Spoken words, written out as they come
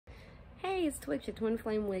Hey, it's Twitch, a Twin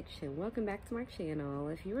Flame Witch, and welcome back to my channel.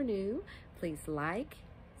 If you are new, please like,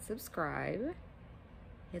 subscribe,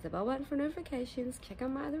 hit the bell button for notifications, check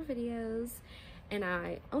out my other videos, and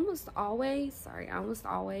I almost always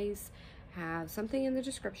have something in the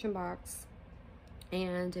description box,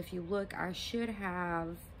 and if you look, I should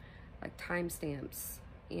have like timestamps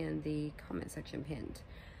in the comment section pinned.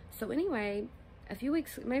 So anyway, a few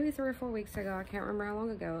weeks, maybe 3 or 4 weeks ago, I can't remember how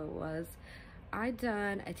long ago it was, I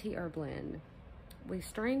done a tea herb blend. We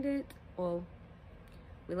strained it, well,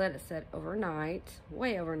 we let it sit overnight,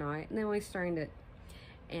 way overnight, and then we strained it.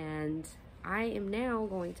 And I am now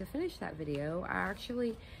going to finish that video. I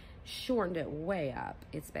actually shortened it way up.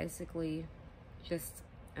 It's basically just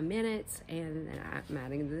a minute, and then I'm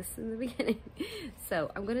adding this in the beginning.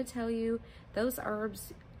 So I'm gonna tell you those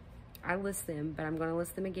herbs, I list them, but I'm gonna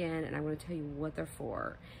list them again, and I'm gonna tell you what they're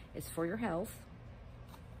for. It's for your health.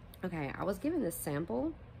 Okay, I was given this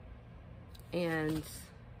sample, and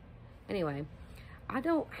anyway, I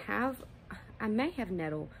may have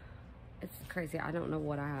nettle. It's crazy, I don't know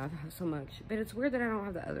what I have so much, but it's weird that I don't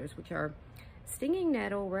have the others, which are Stinging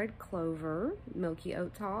Nettle, Red Clover, Milky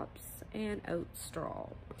Oat Tops, and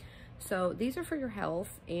Oatstraw. So these are for your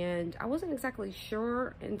health, and I wasn't exactly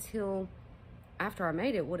sure until after I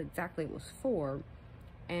made it what exactly it was for.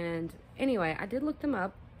 And anyway, I did look them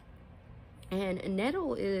up. And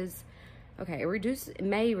nettle is, okay, it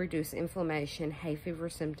may reduce inflammation, hay fever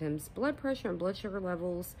symptoms, blood pressure and blood sugar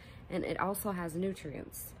levels, and it also has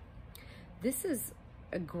nutrients. This is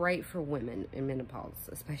great for women in menopause,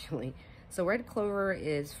 especially. So red clover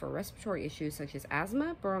is for respiratory issues such as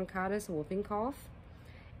asthma, bronchitis, and whooping cough.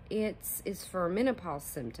 It is for menopause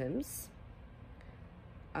symptoms,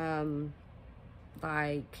 like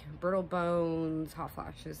brittle bones, hot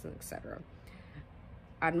flashes, and etc.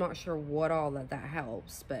 I'm not sure what all that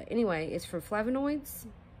helps, but anyway, it's for flavonoids.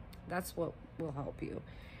 That's what will help you.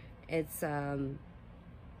 It's high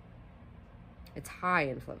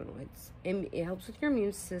in flavonoids. It helps with your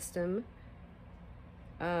immune system.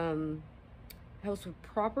 Helps with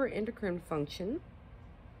proper endocrine function.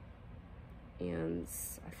 And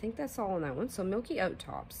I think that's all on that one. So Milky Oat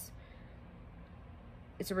Tops.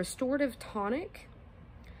 It's a restorative tonic.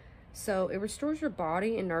 So it restores your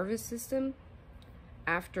body and nervous system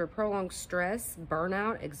after prolonged stress,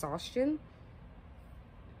 burnout, exhaustion,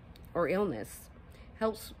 or illness.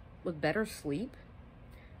 Helps with better sleep,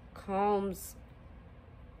 calms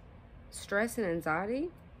stress and anxiety.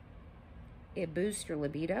 It boosts your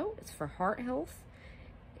libido. It's for heart health,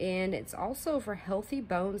 and it's also for healthy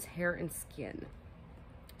bones, hair, and skin.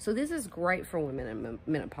 So this is great for women in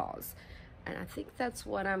menopause, and I think that's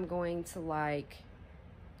what I'm going to like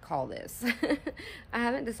call this. I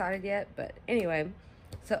haven't decided yet, but anyway.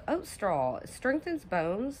 So Oatstraw strengthens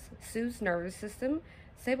bones, soothes nervous system,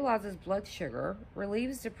 stabilizes blood sugar,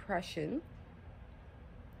 relieves depression.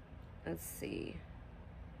 Let's see.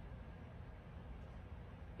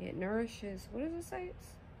 It nourishes, what does it say?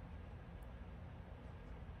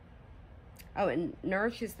 It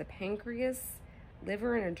nourishes the pancreas,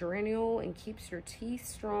 liver, and adrenal, and keeps your teeth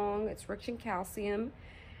strong. It's rich in calcium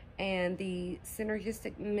and the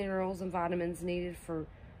synergistic minerals and vitamins needed for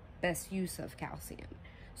best use of calcium.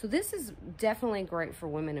 So this is definitely great for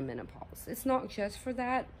women in menopause. It's not just for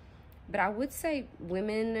that, but I would say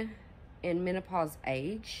women in menopause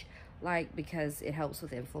age, like, because it helps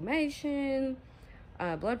with inflammation,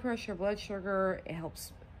 blood pressure, blood sugar. It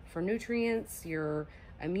helps for nutrients, your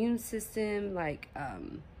immune system, like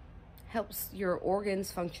helps your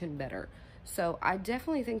organs function better. So I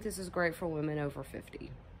definitely think this is great for women over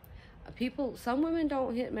 50. Some women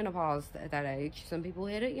don't hit menopause at that age. Some people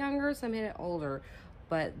hit it younger, some hit it older.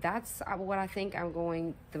 But that's what I think I'm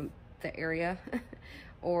going, the area,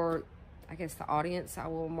 or I guess the audience I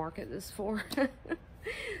will market this for.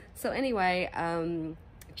 So anyway,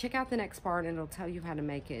 check out the next part and it'll tell you how to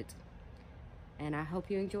make it. And I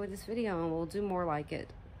hope you enjoyed this video, and we'll do more like it.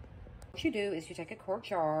 What you do is you take a quart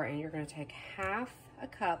jar, and you're going to take half a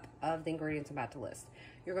cup of the ingredients I'm about to list.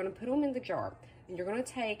 You're going to put them in the jar, and you're going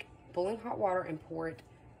to take boiling hot water and pour it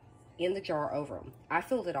in the jar over them. I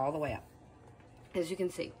filled it all the way up, as you can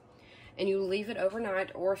see. And you leave it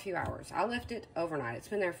overnight or a few hours. I left it overnight. It's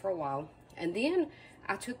been there for a while. And then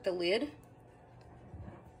I took the lid,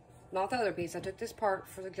 not the other piece. I took this part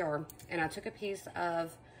for the jar, and I took a piece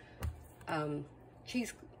of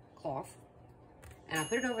cheesecloth, and I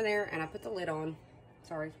put it over there, and I put the lid on.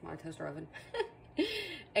 Sorry, my toaster oven.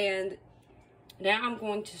 And now I'm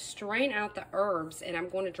going to strain out the herbs, and I'm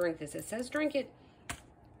going to drink this. It says drink it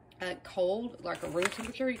cold, like a room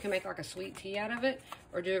temperature. You can make like a sweet tea out of it,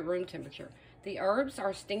 or do it room temperature. The herbs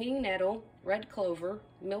are Stinging Nettle, Red Clover,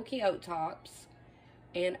 Milky Oat Tops,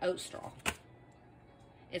 and Oatstraw.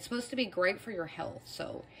 It's supposed to be great for your health,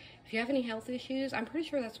 so if you have any health issues, I'm pretty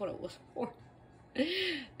sure that's what it was for.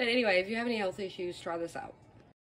 But anyway, if you have any health issues, try this out.